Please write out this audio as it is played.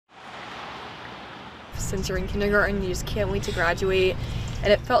since you're in kindergarten. You just can't wait to graduate.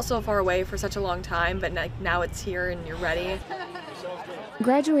 And it felt so far away for such a long time, but now it's here and you're ready.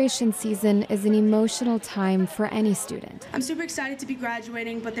 Graduation season is an emotional time for any student. I'm super excited to be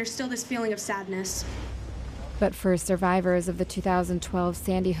graduating, but there's still this feeling of sadness. But for survivors of the 2012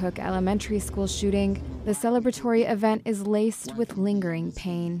 Sandy Hook Elementary School shooting, the celebratory event is laced with lingering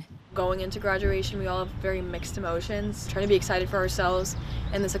pain. Going into graduation, we all have very mixed emotions, trying to be excited for ourselves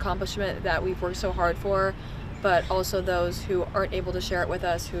and this accomplishment that we've worked so hard for, but also those who aren't able to share it with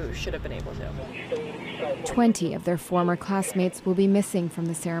us who should have been able to. 20 of their former classmates will be missing from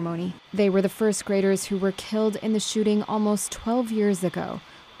the ceremony. They were the first graders who were killed in the shooting almost 12 years ago,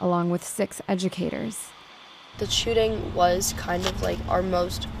 along with 6 educators. The shooting was kind of like our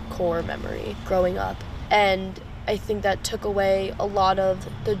most core memory growing up, and I think that took away a lot of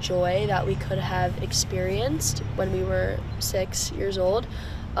the joy that we could have experienced when we were 6 years old,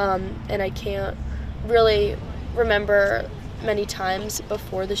 and I can't really remember many times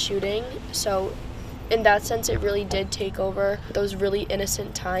before the shooting, so in that sense it really did take over those really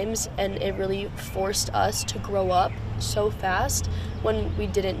innocent times, and it really forced us to grow up so fast when we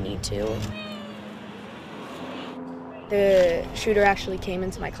didn't need to. The shooter actually came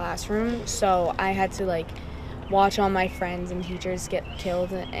into my classroom, so I had to watch all my friends and teachers get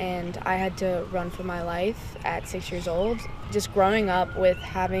killed, and I had to run for my life at 6 years old. Just growing up with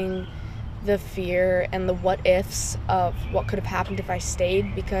having the fear and the what ifs of what could have happened if I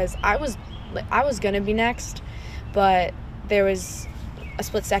stayed, because I was gonna be next, but there was a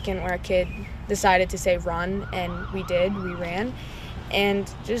split second where a kid decided to say run, and we ran. And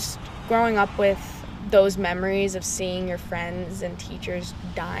just growing up with those memories of seeing your friends and teachers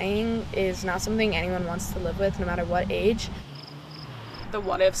dying is not something anyone wants to live with, no matter what age. The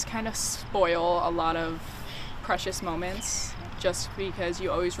what-ifs kind of spoil a lot of precious moments just because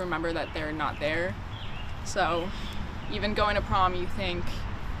you always remember that they're not there. So even going to prom, you think,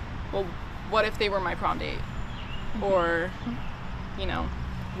 well, what if they were my prom date? Or,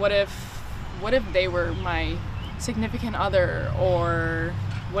 what if they were my significant other? Or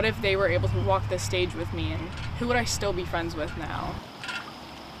what if they were able to walk this stage with me, and who would I still be friends with now?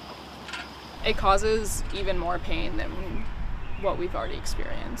 It causes even more pain than what we've already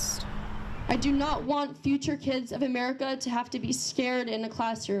experienced. I do not want future kids of America to have to be scared in a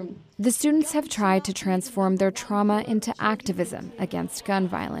classroom. The students have tried to transform their trauma into activism against gun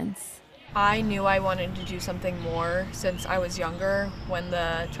violence. I knew I wanted to do something more since I was younger. When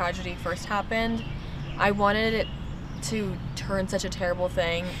the tragedy first happened, I wanted it to turn such a terrible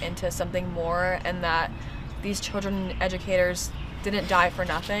thing into something more, and that these children and educators didn't die for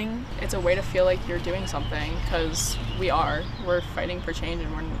nothing. It's a way to feel like you're doing something, because we're fighting for change,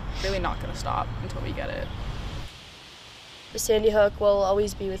 and we're really not going to stop until we get it. Sandy Hook will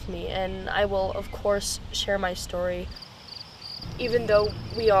always be with me, and I will of course share my story. Even though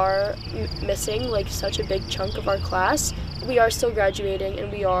we are missing such a big chunk of our class, we are still graduating,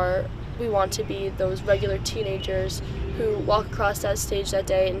 and we want to be those regular teenagers who walk across that stage that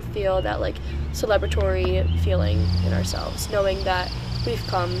day and feel that celebratory feeling in ourselves, knowing that we've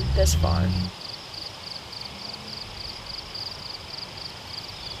come this far.